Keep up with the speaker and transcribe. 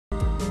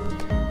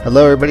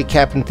Hello everybody,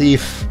 Captain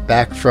Thief,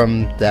 back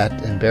from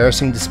that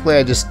embarrassing display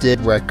I just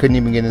did where I couldn't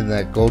even get into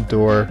that gold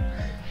door.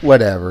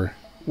 Whatever.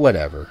 What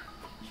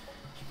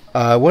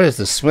is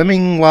this?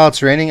 Swimming while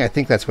it's raining? I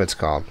think that's what it's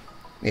called.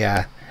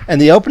 Yeah.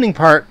 And the opening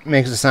part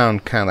makes it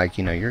sound kind of like,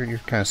 you know, you're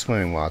kind of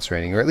swimming while it's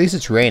raining. Or at least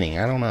it's raining.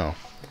 I don't know.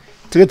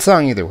 It's a good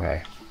song either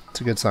way.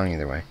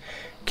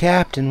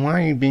 Captain,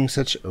 why are you being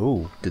such...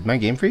 Oh, did my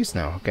game freeze?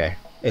 No, okay.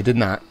 It did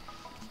not.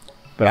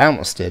 But I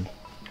almost did.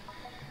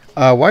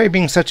 Why are you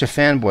being such a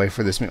fanboy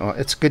for this? Oh,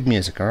 it's good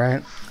music,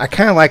 alright? I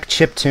kind of like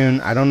chiptune.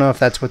 I don't know if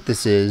that's what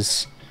this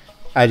is.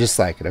 I just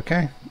like it,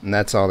 okay? And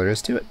that's all there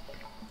is to it.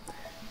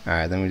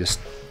 Alright, then we just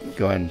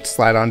go ahead and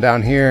slide on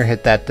down here,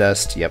 hit that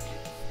dust. Yep.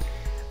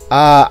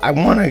 I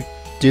want to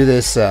do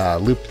this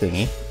loop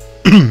thingy.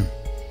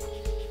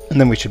 And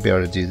then we should be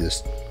able to do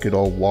this good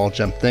old wall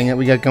jump thing that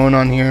we got going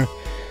on here.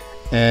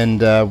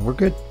 And we're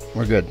good.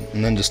 We're good.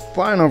 And then just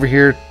flying over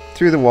here,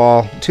 through the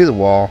wall, to the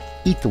wall,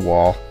 eat the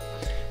wall.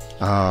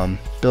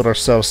 Build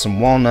ourselves some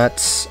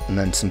walnuts and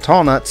then some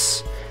tall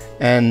nuts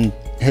and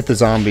hit the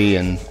zombie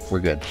and we're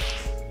good.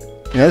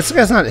 You know, this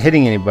guy's not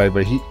hitting anybody,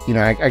 but he, you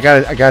know, I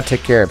gotta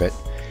take care of it.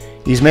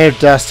 He's made of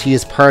dust. He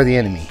is part of the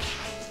enemy.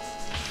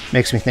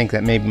 Makes me think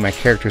that maybe my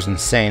character's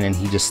insane and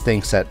he just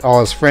thinks that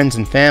all his friends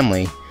and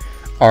family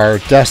are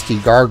dusty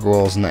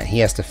gargoyles and that he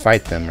has to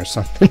fight them or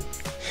something.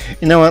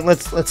 You know what?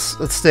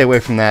 Let's stay away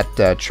from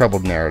that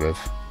troubled narrative.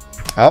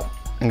 Oh,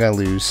 I'm gonna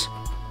lose.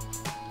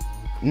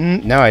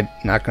 No, I'm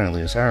not going to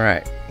lose.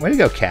 Alright. Way to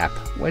go, Cap.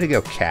 Way to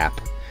go, Cap.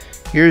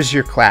 Here's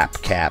your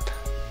clap, Cap.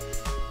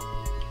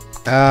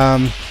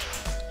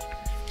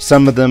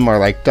 Some of them are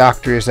like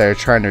doctors that are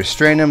trying to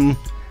restrain him.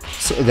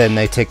 So then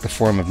they take the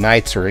form of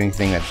knights or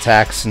anything that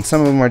attacks. And some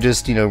of them are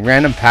just, you know,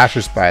 random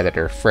passersby that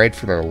are afraid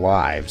for their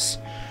lives.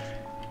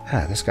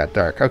 Ah, this got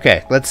dark.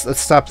 Okay, let's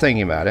stop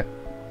thinking about it.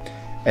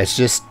 It's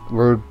just,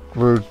 we're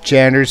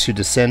janitors who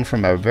descend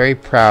from a very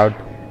proud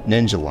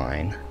ninja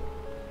line.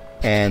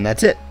 And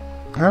that's it.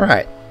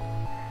 Alright.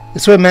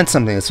 This would have meant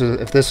something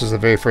if this was the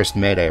very first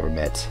maid I ever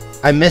met.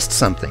 I missed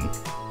something.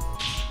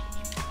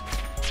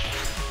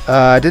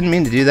 I didn't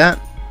mean to do that,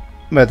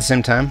 but at the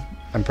same time,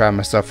 I'm proud of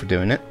myself for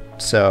doing it.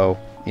 So,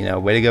 you know,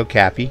 way to go,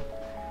 Cappy.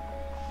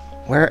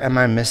 Where am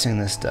I missing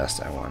this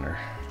dust, I wonder?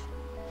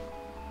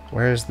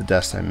 Where is the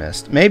dust I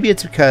missed? Maybe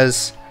it's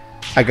because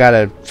I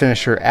gotta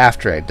finish her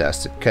after I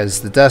dusted, because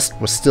the dust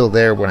was still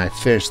there when I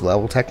finished the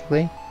level,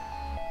 technically.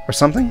 Or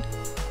something?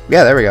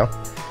 Yeah, there we go.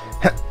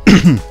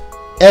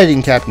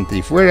 Editing Captain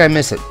Thief. Where did I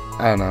miss it?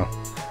 I don't know.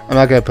 I'm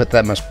not going to put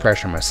that much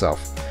pressure on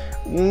myself.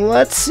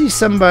 Let's see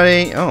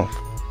somebody... Oh,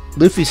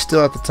 Luffy's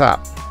still at the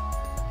top.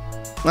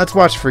 Let's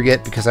watch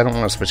Forget because I don't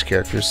want to switch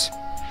characters.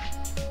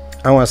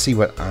 I want to see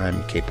what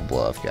I'm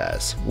capable of,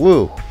 guys.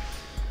 Woo!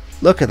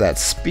 Look at that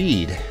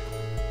speed.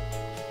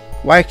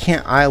 Why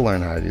can't I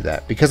learn how to do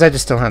that? Because I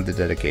just don't have the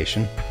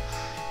dedication.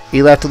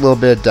 He left a little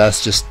bit of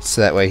dust just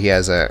so that way he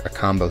has a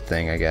combo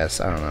thing, I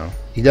guess. I don't know.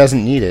 He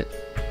doesn't need it.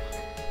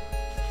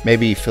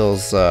 Maybe he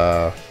feels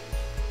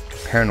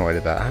paranoid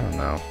about it. I don't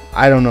know.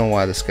 I don't know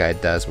why this guy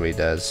does what he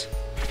does.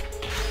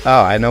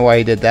 Oh, I know why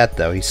he did that,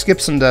 though. He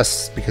skipped some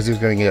dust because he was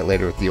going to get it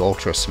later with the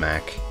Ultra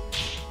Smack.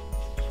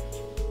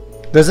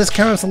 Does this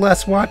count as the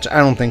last watch? I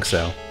don't think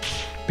so.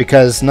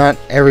 Because not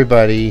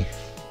everybody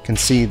can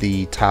see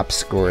the top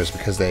scores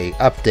because they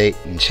update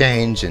and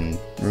change and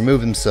remove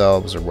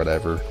themselves or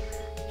whatever.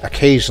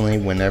 Occasionally,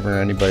 whenever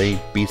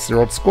anybody beats their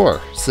old score.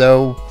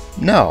 So,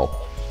 no.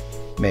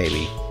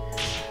 Maybe.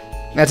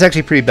 That's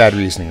actually pretty bad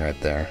reasoning right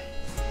there.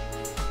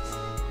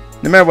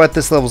 No matter what,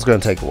 this level's going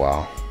to take a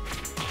while.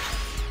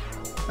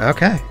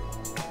 Okay.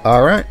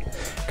 Alright.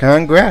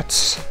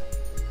 Congrats.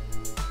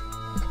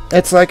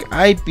 It's like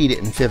I beat it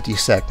in 50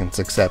 seconds,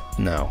 except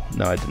no.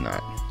 No, I did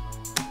not.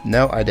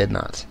 No, I did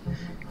not.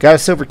 Got a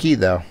silver key,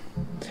 though.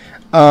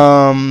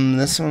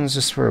 This one's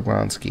just for a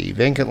bronze key.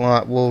 Vacant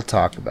lot, we'll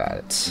talk about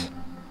it.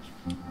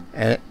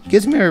 And it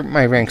gives me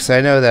my rank, so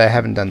I know that I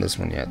haven't done this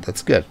one yet.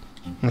 That's good.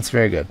 That's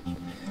very good.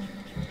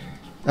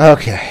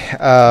 Okay,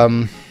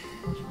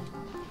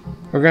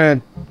 we're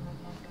gonna...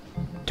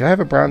 Do I have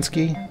a bronze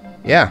key?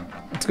 Yeah,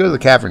 let's go to the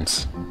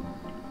caverns.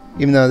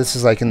 Even though this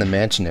is like in the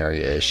mansion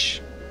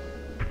area-ish.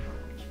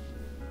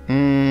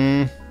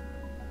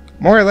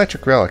 More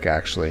electric relic,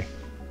 actually.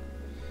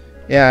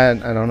 Yeah,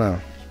 I don't know.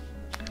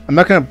 I'm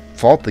not gonna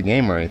fault the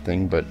game or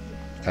anything, but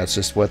that's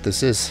just what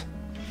this is.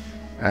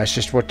 That's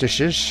just what this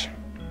is.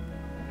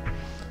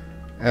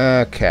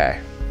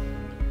 Okay.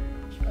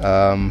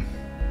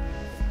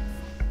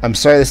 I'm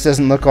sorry this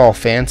doesn't look all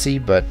fancy,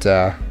 but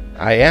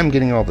I am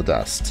getting all the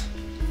dust.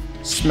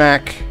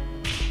 Smack.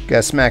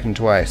 Gotta smack him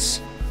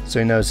twice, so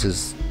he knows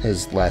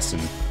his lesson.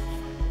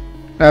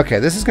 Okay,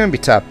 this is gonna be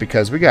tough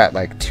because we got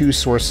like 2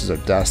 sources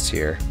of dust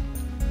here.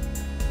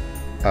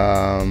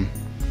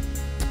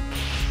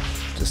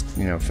 Just,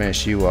 you know,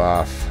 finish you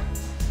off,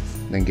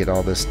 then get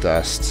all this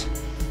dust,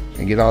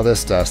 and get all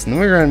this dust, and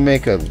then we're gonna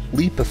make a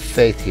leap of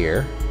faith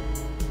here.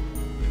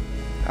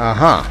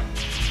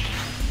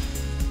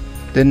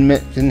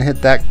 Didn't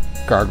hit that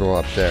gargoyle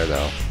up there,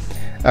 though.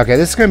 Okay,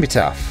 this is going to be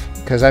tough.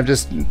 Because I've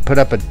just put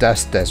up a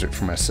dust desert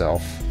for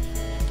myself.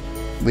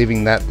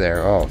 Leaving that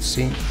there. Oh,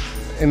 see?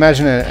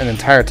 Imagine an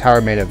entire tower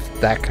made of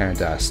that kind of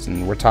dust.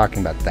 And we're talking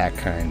about that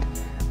kind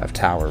of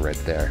tower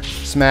right there.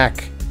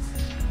 Smack.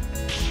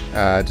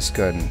 Just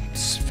go ahead and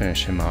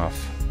finish him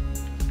off.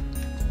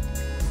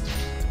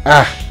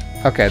 Ah!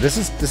 Okay, this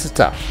is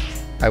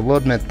tough. I will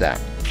admit that.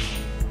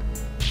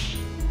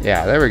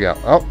 Yeah, there we go.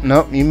 Oh,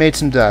 nope, you made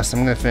some dust.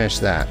 I'm going to finish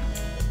that.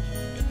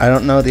 I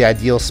don't know the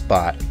ideal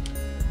spot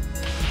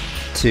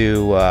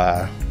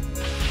to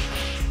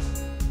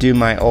do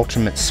my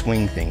ultimate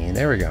swing thingy.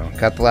 There we go.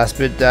 Got the last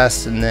bit of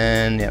dust, and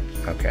then, yep.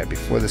 Okay,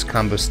 before this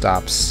combo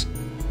stops.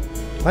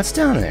 What's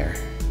down there?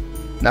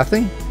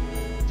 Nothing?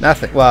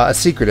 Nothing. Well, a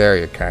secret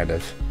area, kind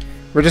of.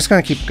 We're just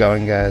going to keep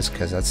going, guys,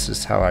 because that's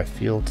just how I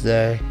feel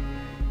today.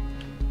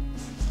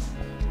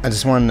 I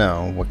just want to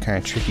know what kind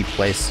of tricky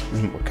place,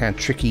 what kind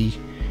of tricky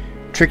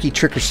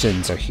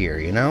trickersons are here,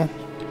 you know?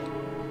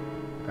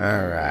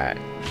 Alright.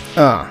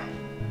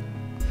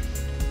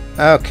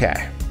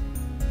 Okay.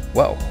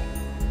 Whoa.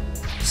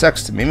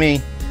 Sucks to be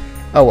me.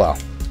 Oh well.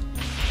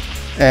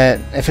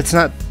 If it's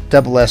not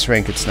double S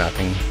rank, it's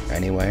nothing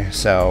anyway,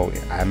 so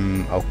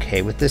I'm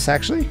okay with this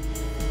actually.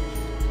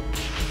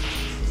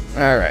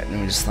 Alright, let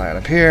me just slide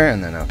up here,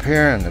 and then up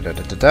here, and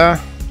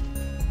da-da-da-da-da.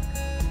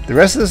 The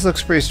rest of this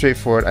looks pretty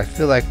straightforward. I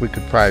feel like we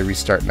could probably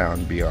restart now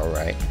and be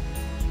alright.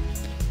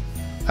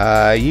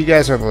 You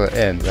guys are on the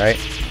end, right?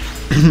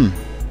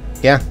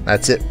 Yeah,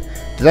 that's it.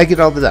 Did I get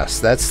all the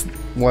dust? That's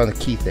one of the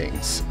key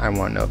things I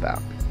want to know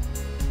about.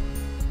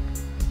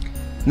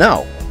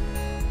 No.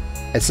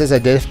 It says I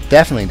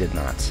definitely did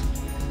not.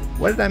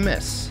 What did I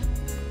miss?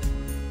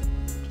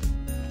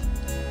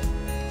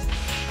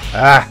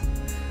 Ah!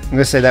 I'm going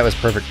to say that was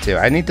perfect too.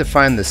 I need to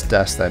find this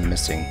dust I'm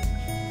missing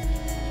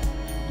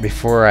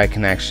before I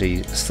can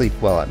actually sleep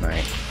well at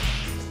night.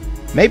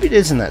 Maybe it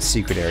is in that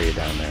secret area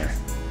down there.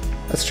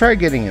 Let's try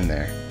getting in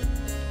there.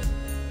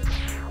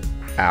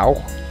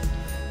 Ow.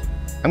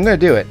 I'm going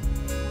to do it.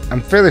 I'm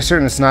fairly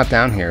certain it's not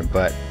down here,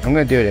 but I'm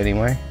going to do it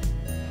anyway.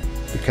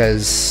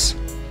 Because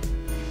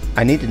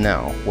I need to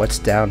know what's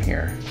down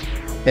here.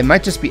 It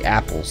might just be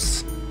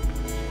apples.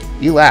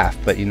 You laugh,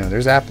 but you know,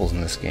 there's apples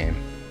in this game.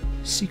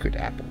 Secret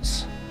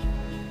apples.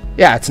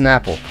 Yeah, it's an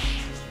apple.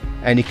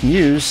 And you can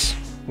use...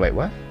 Wait,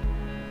 what?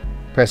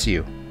 Press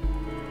U.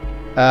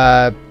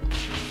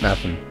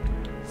 Nothing.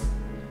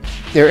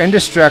 They're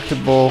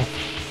indestructible.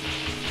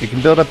 You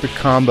can build up your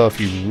combo if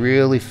you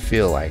really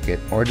feel like it.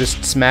 Or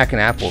just smack an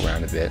apple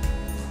around a bit.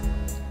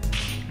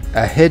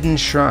 A hidden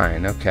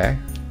shrine, okay.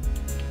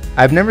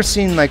 I've never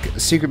seen like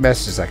secret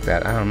messages like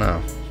that. I don't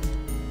know.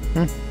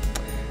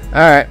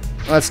 Alright,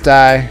 let's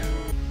die.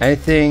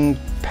 Anything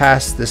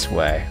past this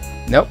way?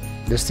 Nope,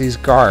 just these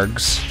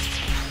gargs.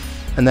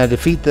 And I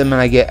defeat them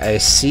and I get a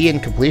C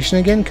in completion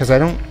again because I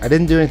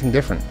didn't do anything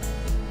different.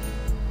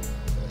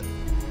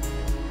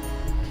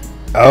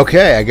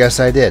 Okay, I guess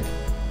I did.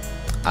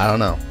 I don't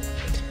know.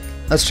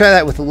 Let's try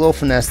that with a little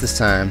finesse this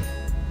time.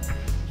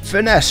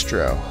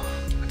 Finestro.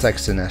 It's like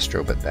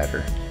Sinestro, but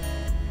better.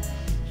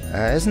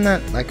 Isn't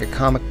that like a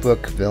comic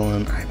book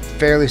villain? I'm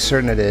fairly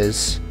certain it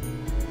is.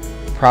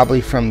 Probably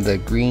from the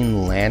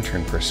Green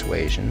Lantern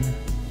persuasion.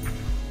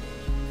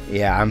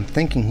 Yeah, I'm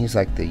thinking he's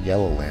like the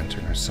Yellow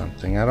Lantern or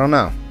something. I don't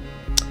know.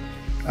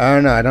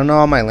 I don't know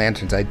all my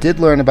lanterns. I did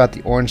learn about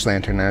the Orange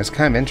Lantern, and I was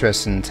kind of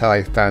interested until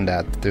I found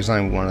out that there's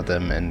only one of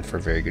them, and for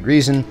very good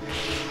reason.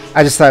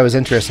 I just thought it was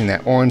interesting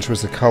that orange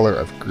was the color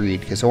of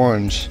greed, because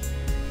orange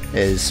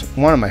is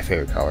one of my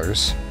favorite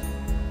colors.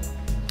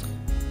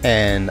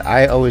 And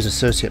I always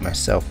associate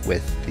myself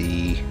with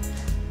the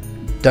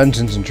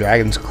Dungeons and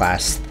Dragons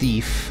class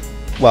thief.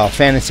 Well,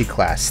 fantasy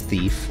class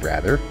thief,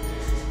 rather.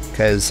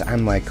 Because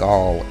I'm like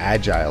all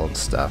agile and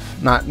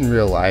stuff. Not in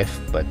real life,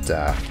 but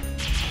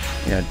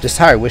you know, just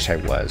how I wish I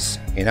was,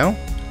 you know?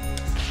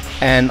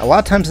 And a lot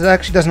of times it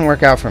actually doesn't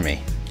work out for me.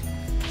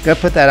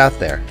 Gotta put that out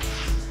there.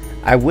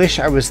 I wish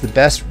I was the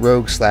best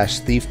rogue slash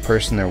thief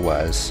person there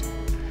was.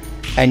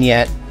 And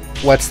yet,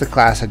 what's the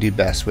class I do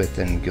best with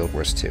in Guild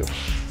Wars 2?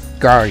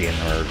 Guardian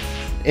or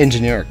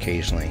Engineer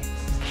occasionally.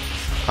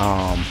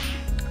 I'm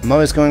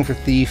always going for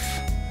thief,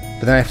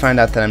 but then I find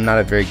out that I'm not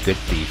a very good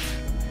thief.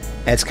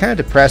 And it's kind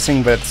of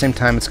depressing, but at the same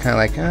time it's kind of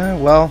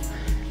like, well,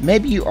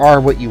 maybe you are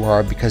what you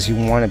are because you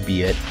want to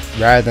be it,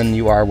 rather than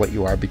you are what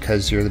you are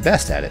because you're the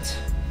best at it.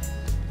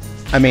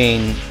 I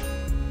mean,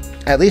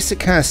 at least it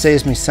kind of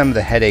saves me some of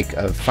the headache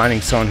of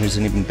finding someone who's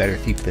an even better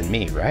thief than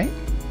me, right?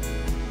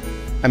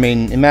 I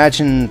mean,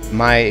 imagine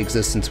my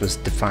existence was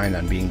defined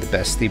on being the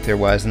best thief there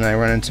was, and then I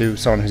run into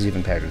someone who's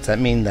even better. Does that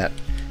mean that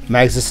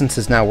my existence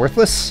is now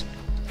worthless?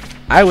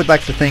 I would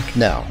like to think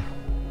no.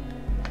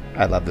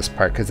 I love this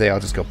part because they all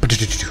just go...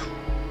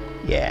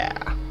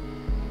 Yeah.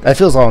 That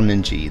feels all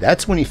ninja-y.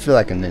 That's when you feel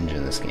like a ninja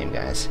in this game,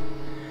 guys.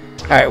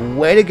 Alright,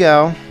 way to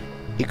go.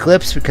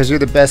 Eclipse, because you're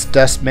the best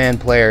Dustman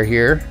player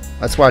here.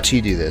 Let's watch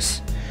you do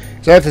this.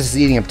 Sorry if this is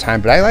eating up time,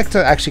 but I like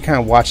to actually kind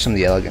of watch some of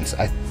the elegance.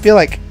 I feel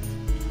like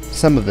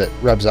some of it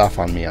rubs off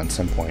on me on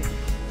some point.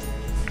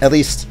 At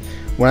least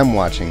when I'm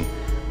watching,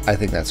 I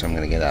think that's what I'm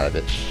going to get out of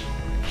it.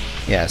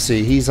 Yeah,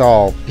 see, he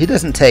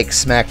doesn't take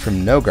smack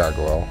from no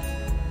gargoyle.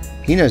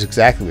 He knows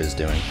exactly what he's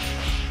doing.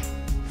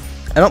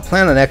 I don't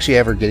plan on actually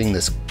ever getting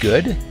this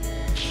good,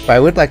 but I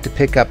would like to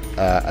pick up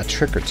a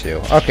trick or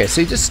two. Okay,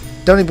 so you just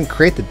don't even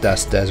create the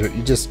dust desert.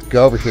 You just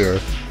go over here,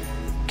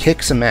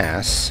 kick some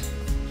ass,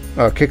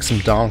 or kick some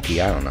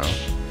donkey, I don't know,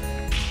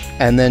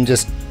 and then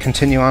just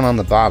continue on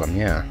the bottom.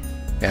 Yeah,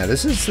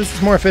 this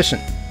is more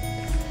efficient,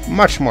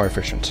 much more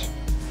efficient.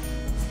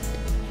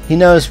 He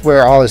knows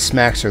where all his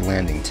smacks are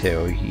landing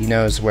too. He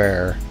knows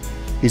where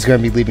he's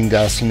going to be leaving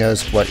dust. He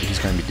knows what he's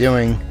going to be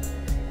doing.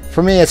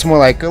 For me, it's more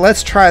like,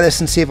 let's try this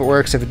and see if it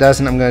works. If it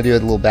doesn't, I'm going to do a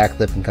little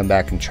backflip and come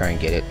back and try and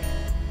get it.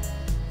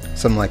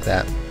 Something like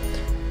that.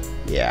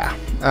 Yeah.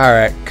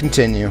 Alright,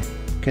 continue.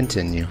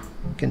 Continue.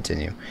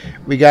 Continue.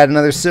 We got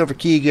another silver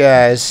key,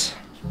 guys.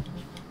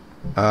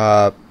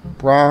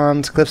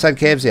 Bronze, Cliffside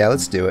Caves. Yeah,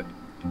 let's do it.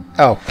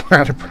 Oh, we're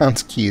out of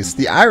bronze keys.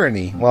 The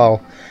irony.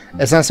 Well,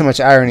 it's not so much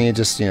irony,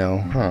 just, you know,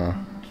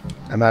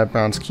 I'm out of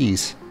bronze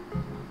keys.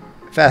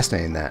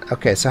 Fascinating that.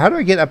 Okay, so how do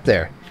I get up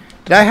there?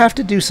 Did I have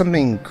to do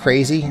something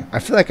crazy? I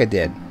feel like I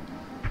did.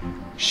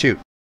 Shoot.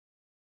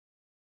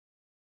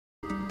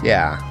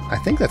 Yeah, I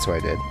think that's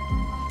what I did.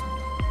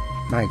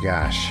 My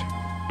gosh.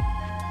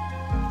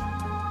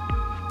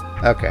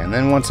 Okay, and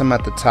then once I'm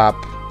at the top...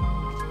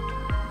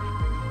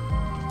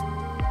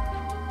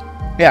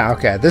 Yeah,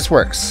 okay, this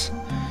works.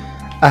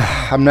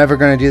 I'm never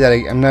going to do that.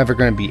 I'm never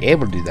going to be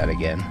able to do that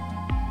again.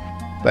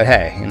 But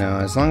hey, you know,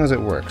 as long as it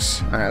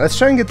works. Alright, let's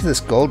try and get to this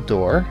gold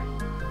door.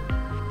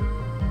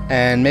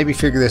 And maybe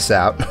figure this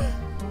out.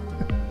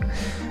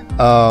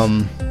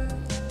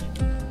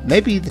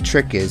 Maybe the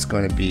trick is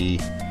going to be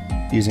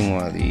using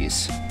one of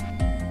these.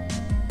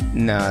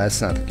 No, that's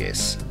not the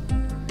case.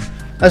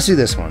 Let's do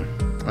this one.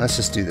 Let's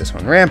just do this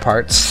one.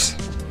 Ramparts.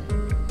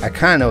 I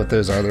kind of know what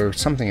those are. They're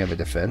something of a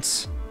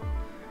defense.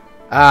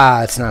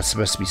 Ah, it's not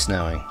supposed to be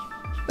snowing.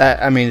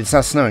 I mean, it's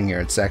not snowing here.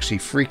 It's actually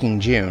freaking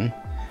June.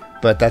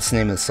 But that's the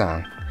name of the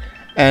song.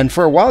 And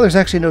for a while, there's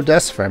actually no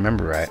dust, if I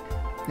remember right.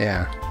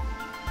 Yeah.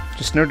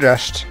 Just no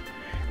dust.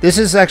 This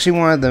is actually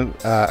one of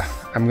the...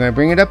 I'm going to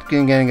bring it up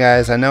again,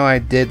 guys. I know I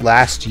did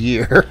last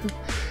year.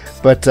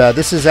 But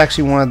this is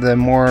actually one of the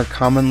more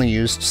commonly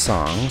used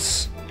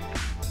songs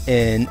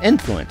in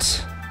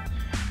Influence.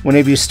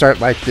 Whenever you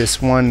start like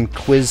this one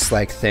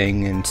quiz-like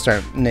thing and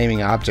start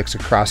naming objects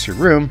across your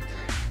room,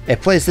 it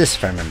plays this,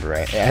 if I remember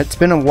right. It's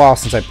been a while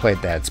since I played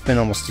that. It's been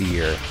almost a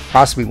year.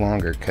 Possibly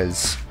longer,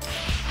 because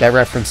that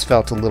reference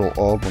felt a little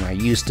old when I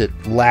used it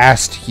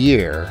last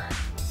year.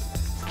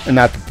 And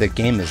not that the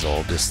game is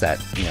old, just that,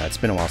 you know, it's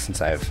been a while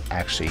since I've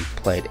actually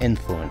played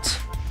Influence.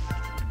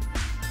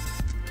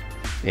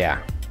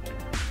 Yeah.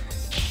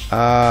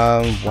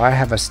 Why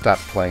have I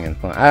stopped playing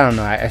Influence? I don't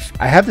know.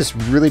 I have this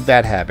really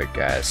bad habit,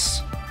 guys.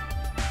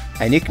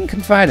 And you can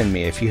confide in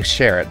me if you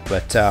share it,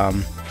 but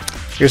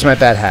here's my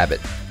bad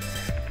habit.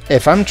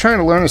 If I'm trying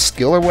to learn a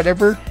skill or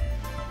whatever,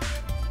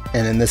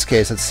 and in this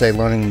case, let's say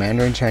learning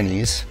Mandarin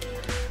Chinese,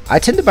 I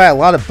tend to buy a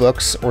lot of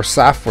books or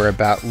software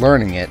about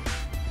learning it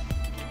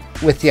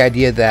with the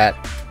idea that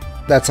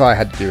that's all I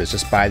had to do is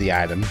just buy the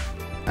item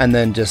and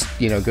then just,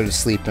 you know, go to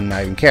sleep and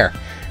not even care.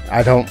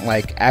 I don't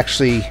like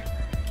actually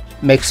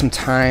make some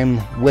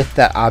time with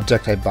that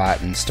object I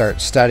bought and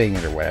start studying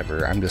it or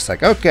whatever. I'm just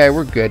like, okay,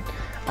 we're good.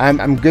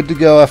 I'm good to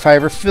go if I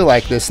ever feel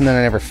like this, and then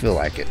I never feel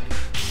like it.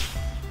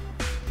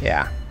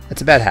 Yeah,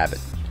 it's a bad habit.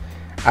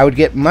 I would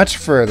get much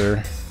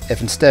further if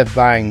instead of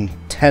buying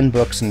 10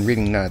 books and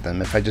reading none of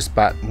them, if I just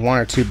bought 1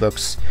 or 2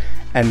 books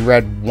and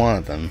read one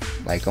of them,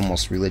 like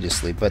almost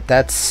religiously. But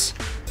that's...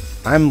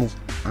 I'm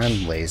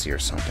lazy or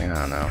something, I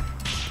don't know.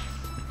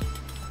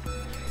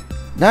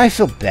 Now I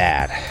feel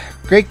bad.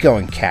 Great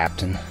going,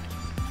 Captain.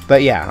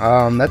 But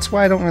yeah, that's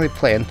why I don't really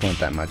play Influence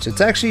that much.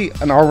 It's actually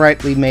an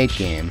alrightly made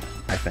game,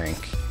 I think.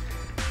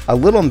 A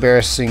little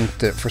embarrassing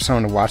for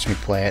someone to watch me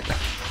play it.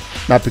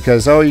 Not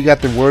because, oh, you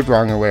got the word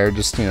wrong or whatever,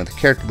 just, you know, the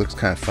character looks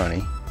kind of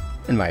funny,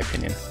 in my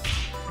opinion.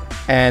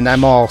 And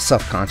I'm all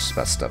self-conscious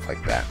about stuff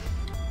like that.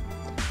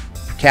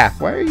 Cap,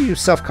 why are you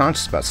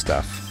self-conscious about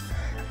stuff?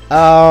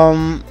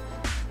 I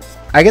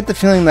get the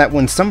feeling that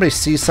when somebody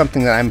sees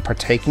something that I'm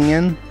partaking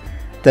in,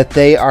 that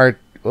they are...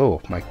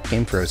 Oh, my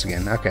game froze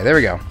again. Okay, there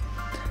we go.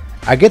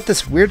 I get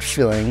this weird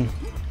feeling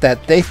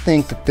that they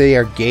think that they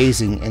are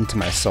gazing into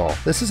my soul.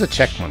 This is a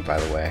checkpoint, by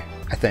the way,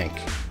 I think.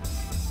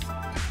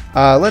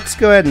 Let's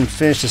go ahead and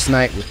finish this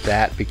night with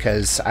that,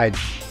 because I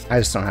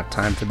just don't have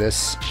time for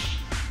this.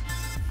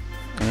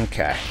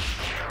 Okay.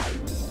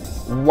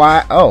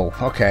 Why? Oh,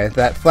 okay.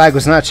 That flag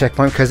was not a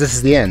checkpoint because this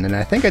is the end, and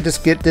I think I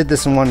just did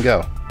this in one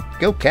go.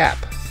 Go Cap.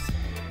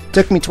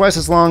 Took me twice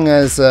as long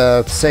as,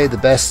 say, the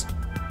best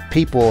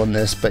people in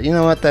this, but you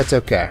know what? That's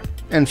okay.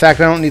 In fact,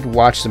 I don't need to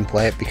watch them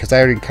play it because I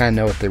already kind of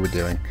know what they were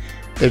doing.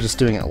 They're just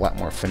doing it a lot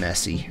more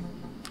finessey.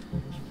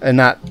 And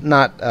not,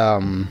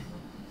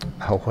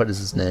 oh, what is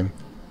his name?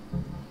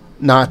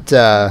 Not,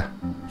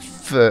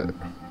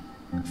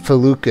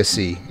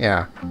 Felucacy.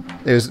 Yeah.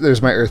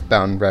 There's my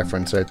Earthbound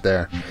reference right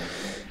there.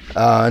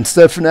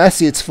 Instead of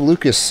finessey, it's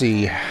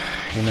Felucacy.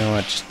 You know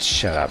what? Just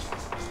shut up.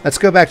 let's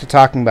go back to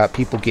talking about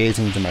people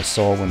gazing into my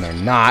soul when they're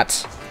not.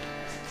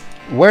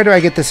 Where do I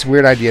get this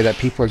weird idea that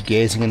people are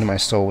gazing into my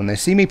soul when they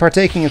see me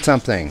partaking in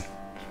something?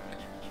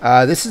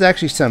 This is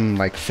actually some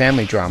like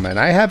family drama, and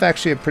I have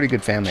actually a pretty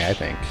good family, I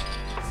think.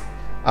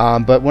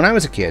 But when I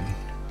was a kid,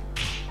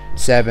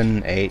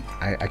 7, 8,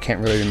 I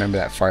can't really remember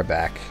that far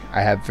back.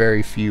 I have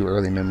very few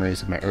early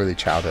memories of my early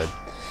childhood.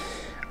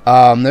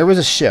 There was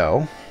a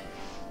show.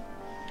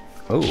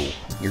 Oh,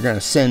 you're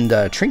gonna send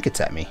trinkets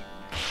at me.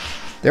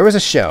 There was a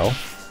show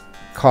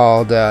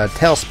called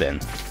Tailspin.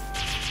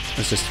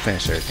 Let's just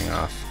finish everything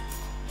off.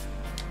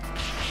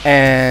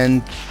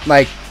 And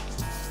like,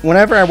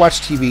 whenever I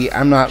watch TV,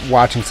 I'm not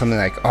watching something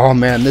like, oh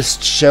man,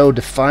 this show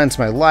defines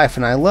my life,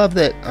 and I love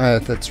that.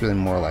 That's really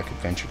more like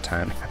Adventure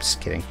Time. I'm just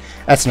kidding.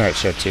 That's an alright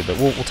show too, but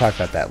we'll talk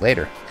about that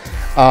later.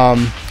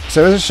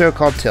 So there's a show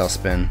called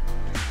Tailspin.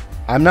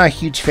 I'm not a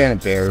huge fan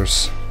of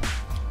bears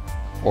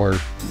or,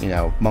 you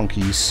know,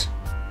 monkeys,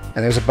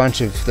 and there's a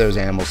bunch of those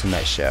animals in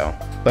that show.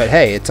 But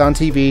hey, it's on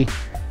TV.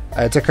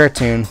 It's a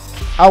cartoon.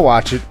 I'll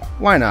watch it.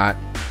 Why not?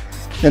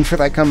 Then for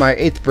like on my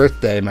 8th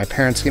birthday, my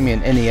parents gave me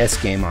an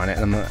NES game on it,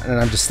 and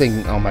I'm just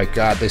thinking, oh my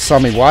god, they saw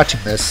me watching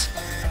this,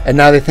 and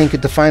now they think it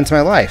defines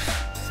my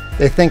life.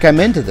 They think I'm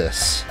into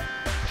this.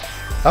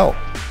 Oh,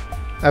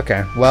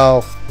 okay,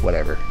 well,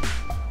 whatever.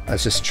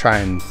 Let's just try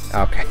and,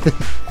 okay.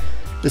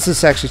 This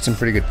is actually some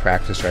pretty good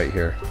practice right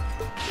here.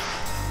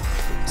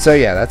 So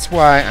yeah, that's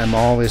why I'm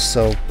always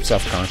so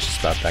self-conscious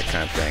about that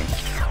kind of thing,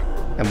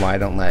 and why I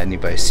don't let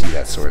anybody see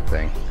that sort of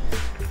thing.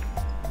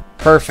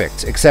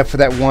 Perfect, except for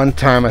that one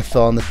time I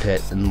fell in the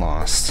pit and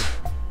lost.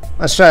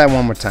 Let's try that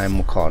one more time.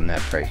 We'll call it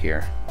net right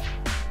here.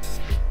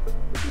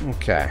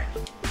 Okay.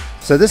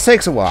 So this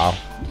takes a while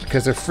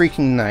because they're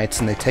freaking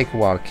knights and they take a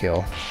while to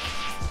kill.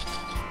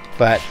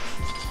 But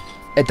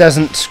it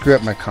doesn't screw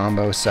up my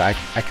combo, so I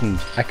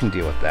can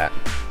deal with that.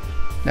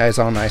 Now he's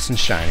all nice and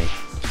shiny.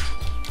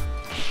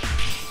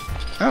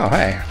 Oh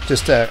hey,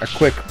 just a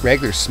quick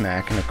regular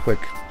smack and a quick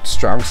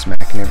strong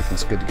smack and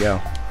everything's good to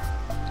go.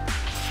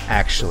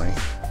 Actually.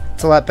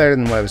 It's a lot better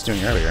than what I was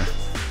doing earlier.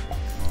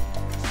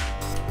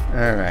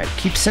 Alright,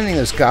 keep sending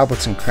those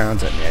goblets and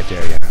crowns at me, I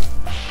dare you.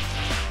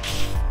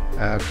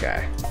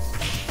 Okay.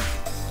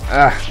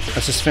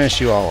 Let's just finish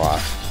you all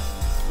off.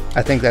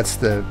 I think that's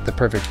the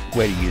perfect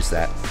way to use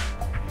that.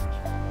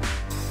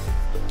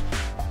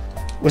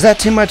 Was that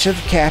too much of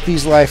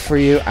Cappy's life for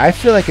you? I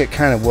feel like it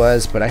kind of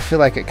was, but I feel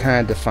like it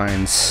kind of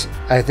defines...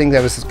 I think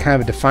that was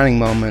kind of a defining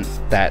moment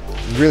that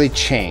really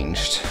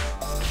changed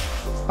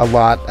a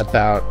lot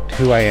about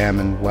who I am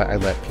and what I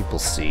let people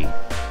see.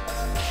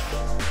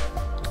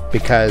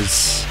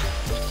 Because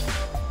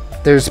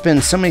there's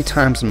been so many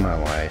times in my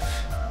life,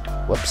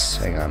 whoops,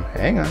 hang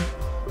on,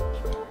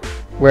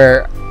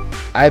 where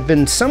I've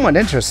been somewhat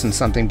interested in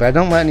something, but I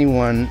don't let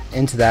anyone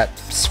into that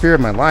sphere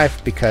of my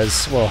life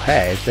because, well,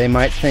 hey, they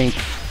might think,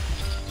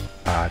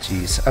 ah,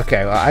 geez,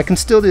 okay, well, I can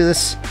still do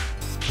this.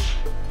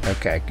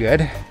 Okay,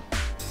 good.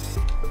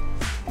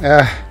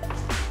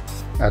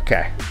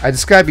 Okay, I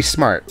just gotta be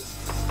smart,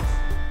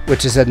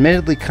 which is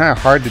admittedly kind of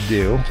hard to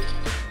do.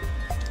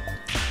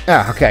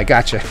 Ah, okay,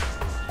 gotcha.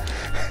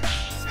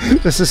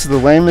 This is the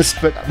lamest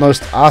but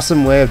most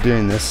awesome way of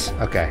doing this.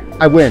 Okay,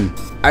 I win.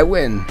 I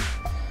win.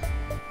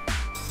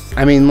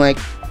 I mean, like,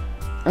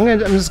 I'm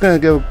just gonna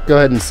go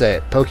ahead and say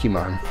it.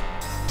 Pokemon.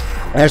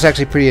 I was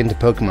actually pretty into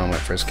Pokemon when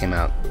it first came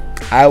out.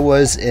 I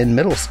was in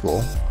middle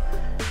school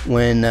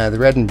when the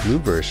red and blue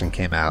version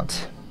came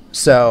out.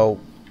 So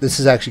this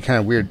is actually kind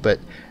of weird, but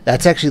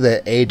that's actually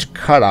the age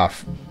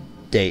cutoff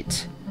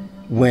date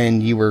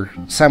when you were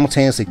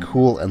simultaneously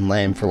cool and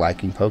lame for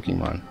liking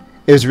Pokemon.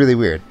 It was really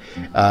weird.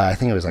 I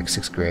think it was like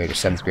 6th grade or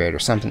 7th grade or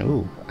something.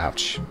 Ooh,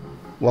 ouch.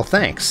 Well,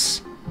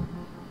 thanks.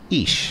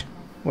 Eesh.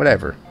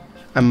 Whatever.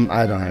 I don't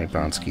have any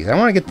bronze keys. I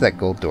want to get to that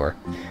gold door.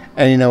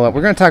 And you know what?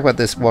 We're going to talk about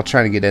this while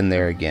trying to get in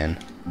there again.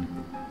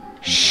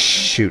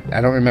 Shoot. I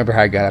don't remember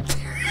how I got up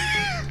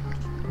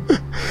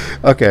there.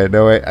 Okay,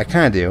 no, wait. I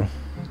kind of do.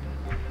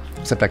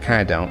 Except I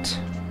kind of don't.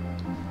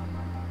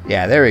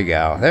 Yeah, there we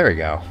go. There we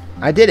go.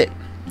 I did it.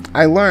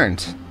 I learned.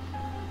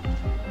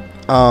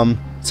 6th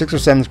or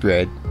 7th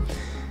grade.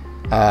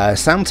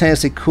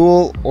 Simultaneously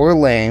cool or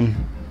lame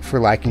for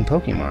liking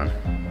Pokemon.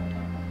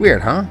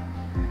 Weird, huh?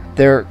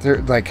 They're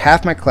like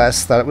half my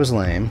class thought it was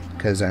lame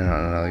because I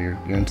don't know,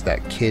 you're into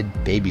that kid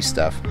baby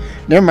stuff.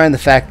 Never mind the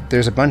fact that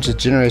there's a bunch of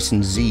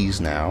Generation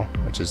Z's now,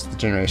 which is the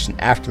generation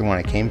after the one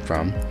I came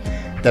from,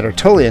 that are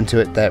totally into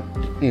it. That,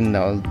 you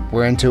know,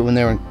 were into it when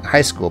they were in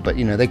high school, but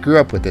you know, they grew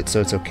up with it,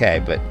 so it's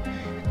okay. But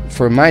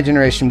for my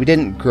generation, we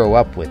didn't grow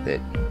up with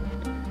it.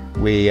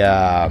 We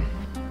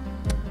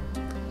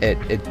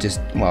it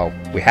just, well,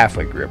 we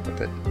halfway grew up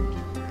with it.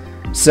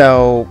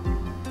 So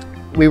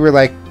we were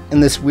like in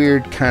this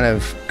weird kind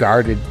of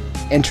guarded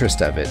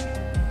interest of it,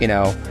 you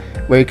know,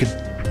 where you could,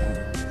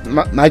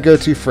 my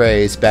go-to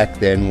phrase back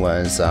then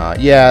was,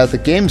 yeah, the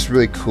game's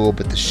really cool,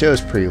 but the show's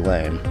pretty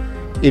lame.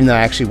 Even though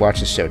I actually watched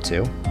the show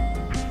too.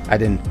 I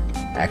didn't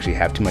actually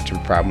have too much of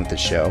a problem with the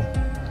show.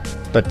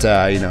 But,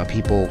 you know,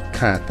 people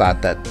kind of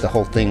thought that the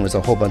whole thing was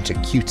a whole bunch of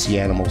cutesy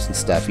animals and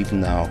stuff,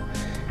 even though,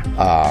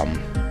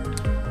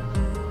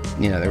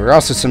 you know, there were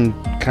also some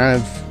kind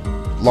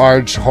of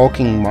large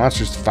hulking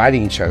monsters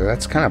fighting each other.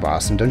 That's kind of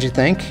awesome, don't you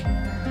think?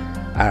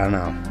 I don't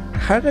know.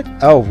 How did I...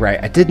 Oh,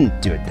 right, I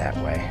didn't do it that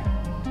way.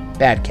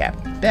 Bad, Cap.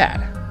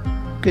 Bad.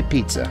 Good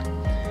pizza.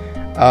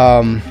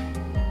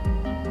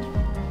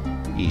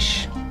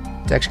 Yeesh.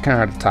 It's actually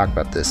kind of hard to talk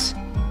about this.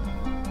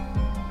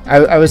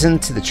 I was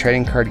into the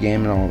trading card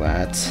game and all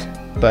that,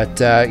 but,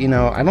 you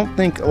know, I don't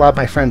think a lot of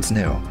my friends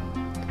knew.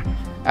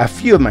 A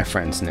few of my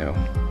friends knew,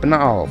 but not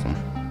all of them.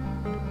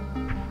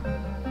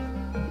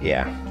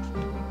 Yeah.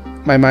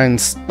 My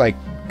mind's, like,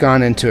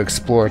 gone into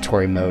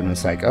exploratory mode, and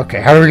it's like,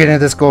 okay, how are we getting at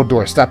this gold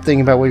door? Stop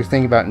thinking about what you're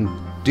thinking about and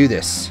do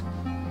this.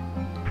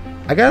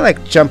 I gotta,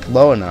 like, jump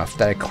low enough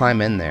that I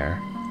climb in there,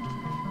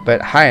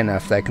 but high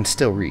enough that I can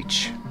still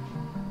reach.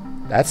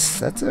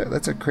 That's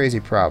a crazy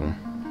problem.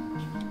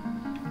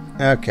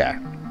 Okay.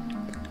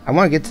 I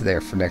want to get to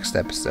there for next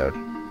episode.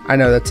 I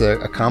know that's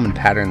a common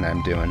pattern that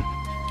I'm doing.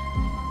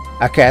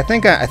 Okay, I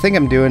think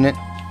I'm doing it.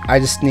 I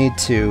just need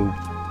to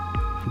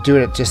do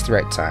it at just the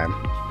right time.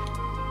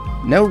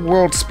 No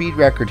world speed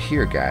record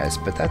here, guys,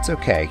 but that's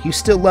okay. You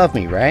still love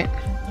me, right?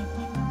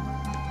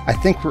 I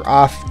think we're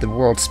off the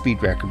world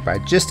speed record by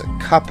just a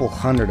couple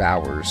 100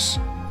 hours.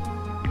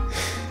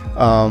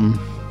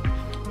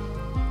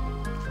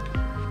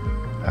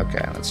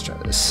 Okay, let's try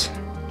this.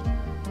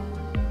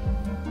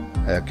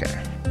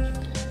 Okay.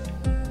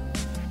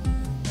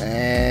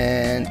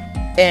 And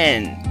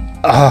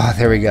oh,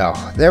 there we go.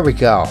 There we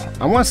go.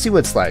 I want to see what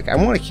it's like. I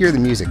want to hear the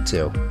music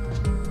too.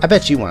 I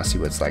bet you want to see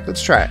what it's like.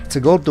 Let's try it. It's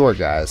a gold door,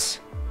 guys.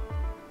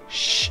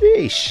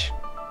 Sheesh.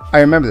 I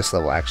remember this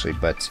level actually,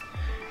 but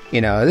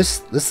you know,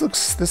 this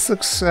looks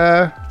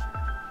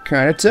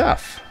kind of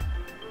tough.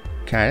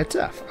 Kind of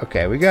tough.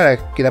 Okay, we gotta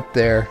get up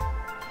there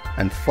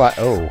and fly.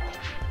 Oh,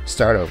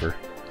 start over.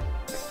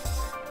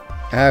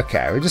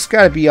 Okay, we just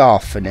gotta be all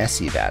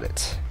finessey about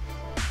it.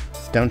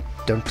 Don't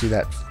do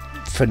that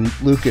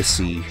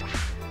Lucasy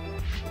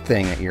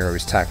thing that you're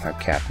always talking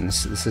about, Captain.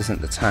 This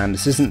isn't the time.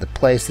 This isn't the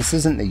place. This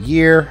isn't the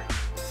year.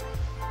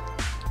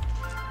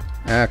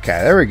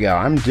 Okay, there we go.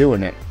 I'm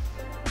doing it.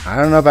 I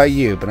don't know about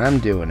you, but I'm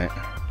doing it.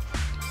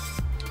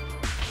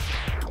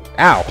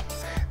 Ow!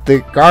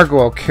 The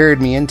gargoyle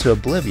carried me into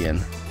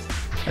oblivion.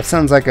 That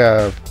sounds like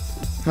a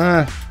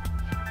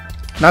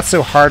not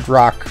so hard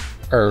rock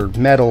or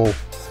metal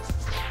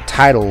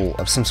title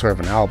of some sort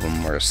of an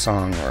album or a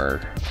song or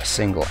a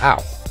single.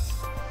 Ow.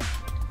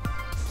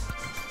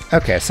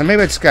 Okay, so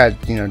maybe I just gotta,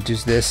 you know, do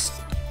this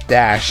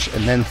dash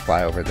and then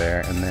fly over there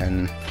and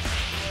then,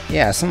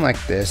 yeah, something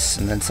like this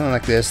and then something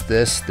like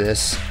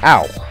this.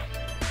 Ow.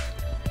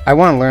 I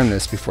want to learn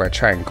this before I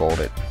try and gold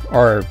it,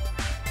 or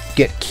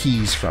get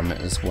keys from it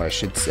is what I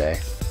should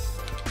say.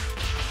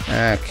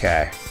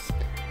 Okay.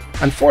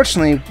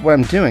 Unfortunately, what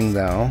I'm doing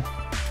though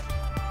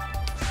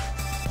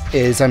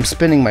is I'm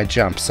spinning my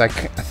jumps. I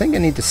think I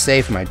need to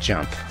save my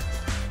jump,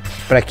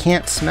 but I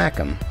can't smack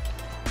him.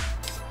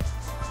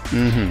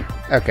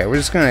 Okay, we're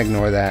just gonna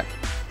ignore that.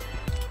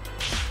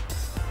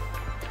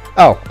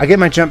 Oh, I get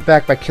my jump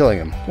back by killing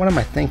him. What am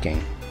I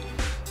thinking?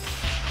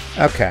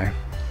 Okay,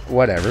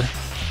 whatever.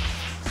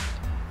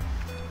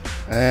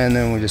 And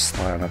then we just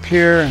slide up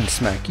here and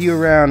smack you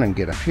around and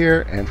get up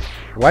here. And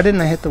why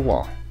didn't I hit the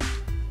wall?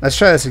 Let's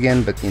try this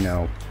again, but you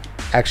know,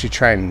 actually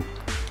try and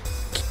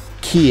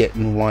key it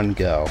in one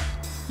go.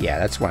 Yeah,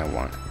 that's what I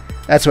want.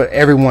 That's what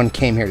everyone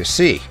came here to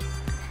see.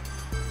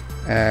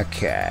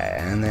 Okay,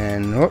 and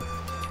then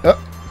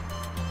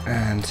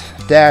and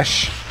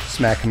dash,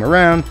 smack him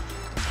around.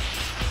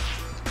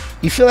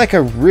 You feel like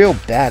a real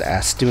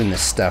badass doing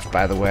this stuff,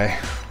 by the way.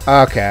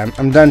 Okay,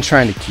 I'm done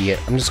trying to key it.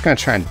 I'm just gonna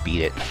try and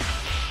beat it.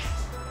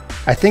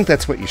 I think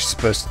that's what you're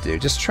supposed to do.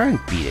 Just try and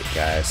beat it,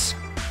 guys.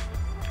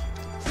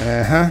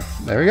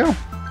 There we go.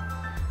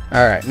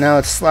 Alright, now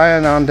let's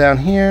slide on down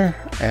here.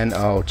 And,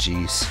 oh,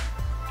 jeez.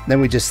 Then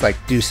we just, like,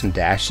 do some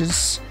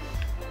dashes.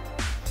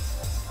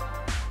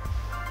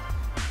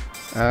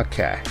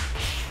 Okay.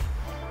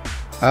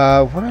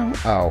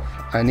 Oh,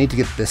 I need to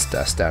get this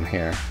dust down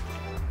here.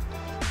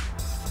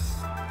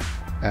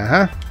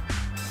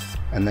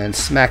 And then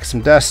smack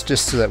some dust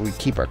just so that we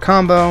keep our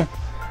combo.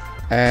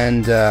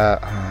 And,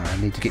 I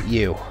need to get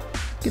you.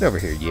 Get over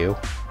here, you.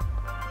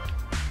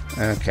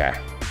 Okay.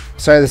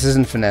 Sorry this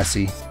isn't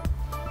finessey.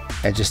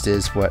 It just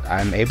is what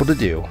I'm able to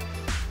do.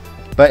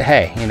 But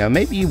hey, you know,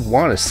 maybe you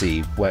want to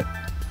see what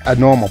a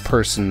normal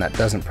person that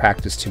doesn't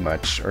practice too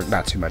much, or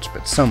not too much,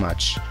 but so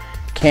much,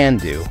 can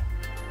do.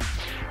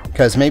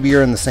 Because maybe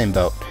you're in the same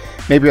boat.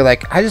 Maybe you're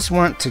like, I just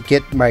want to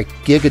get my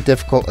Giga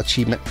Difficult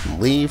achievement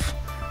and leave.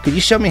 Could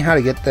you show me how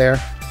to get there?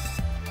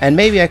 And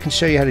maybe I can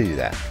show you how to do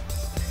that.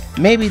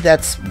 Maybe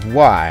that's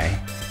why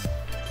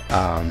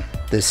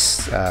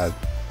this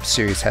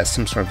series has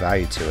some sort of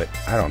value to it.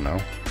 I don't know.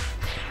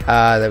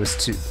 That was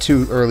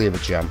too early of a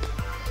jump.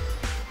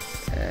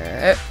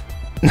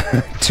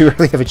 Too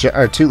early of a jump,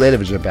 or too late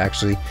of a jump,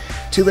 actually.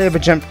 Too late of a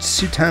jump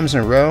 2 times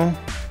in a row.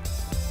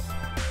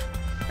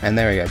 And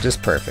there we go,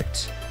 just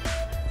perfect.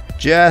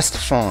 Just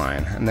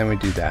fine. And then we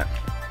do that.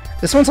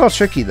 This one's all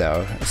tricky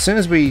though. As soon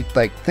as we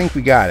like think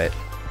we got it,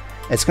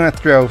 it's gonna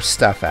throw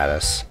stuff at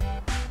us.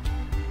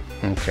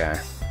 Okay.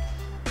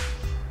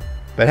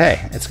 But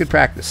hey, it's good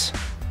practice.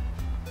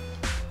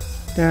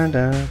 Dun,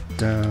 dun,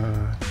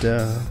 dun,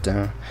 dun,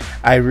 dun.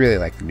 I really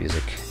like the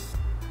music.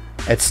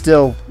 It's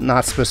still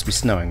not supposed to be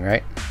snowing,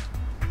 right?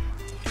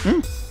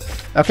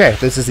 Okay,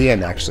 this is the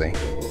end actually.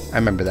 I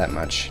remember that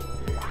much.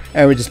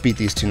 And we just beat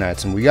these 2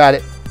 knights and we got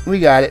it. We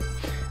got it.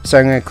 So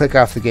I'm going to click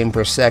off the game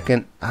for a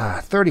second.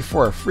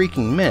 34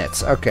 freaking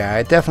minutes. Okay,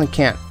 I definitely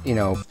can't, you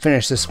know,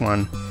 finish this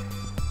one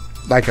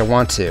like I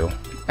want to.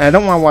 And I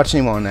don't want to watch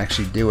anyone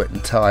actually do it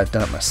until I've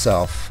done it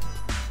myself.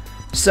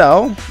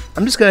 So,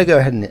 I'm just going to go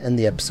ahead and end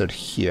the episode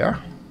here.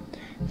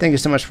 Thank you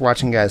so much for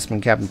watching, guys. It's been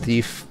Captain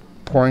Thief,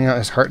 pouring out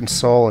his heart and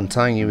soul and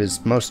telling you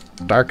his most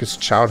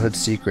darkest childhood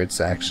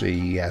secrets. Actually,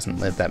 he hasn't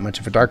lived that much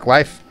of a dark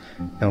life.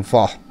 Don't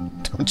fall.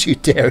 Don't you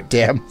dare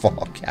damn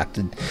fall,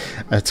 Captain.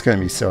 It's going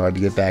to be so hard to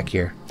get back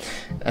here.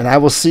 And I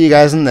will see you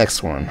guys in the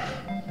next one.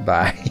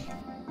 Bye.